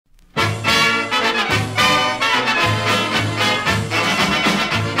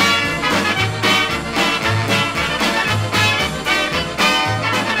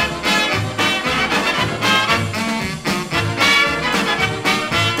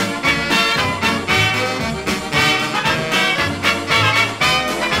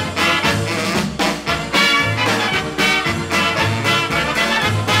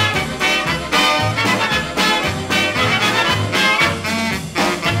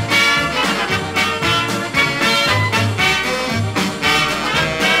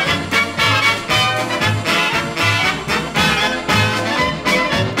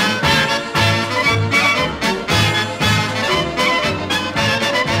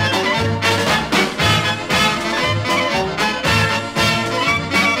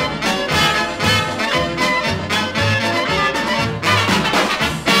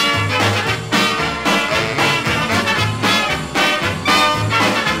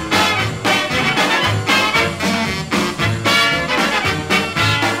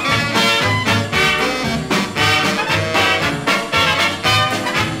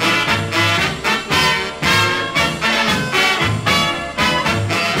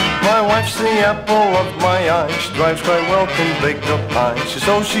My wife's the apple of my eye. She drives quite well, can bake a pie. She's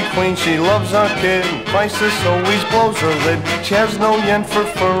so clean, she loves our kid. Prices always blows her lid. She has no yen for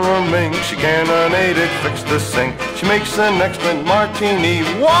fur or ming. She can't eat it, fix the sink. She makes an excellent martini.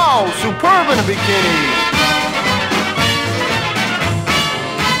 Wow, superb in a bikini.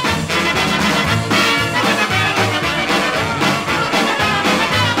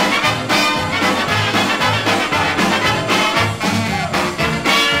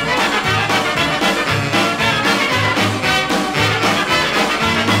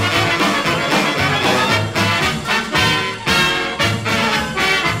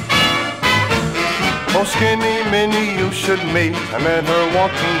 Oh, skinny Minnie, you should meet. I met her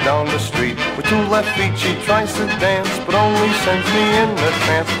walking down the street. With two left feet she tries to dance, but only sends me in a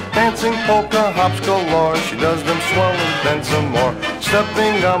trance. Dancing polka hops galore. She does them swell and then some more.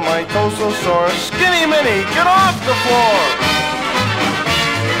 Stepping on my toes so sore. Skinny Minnie, get off the floor!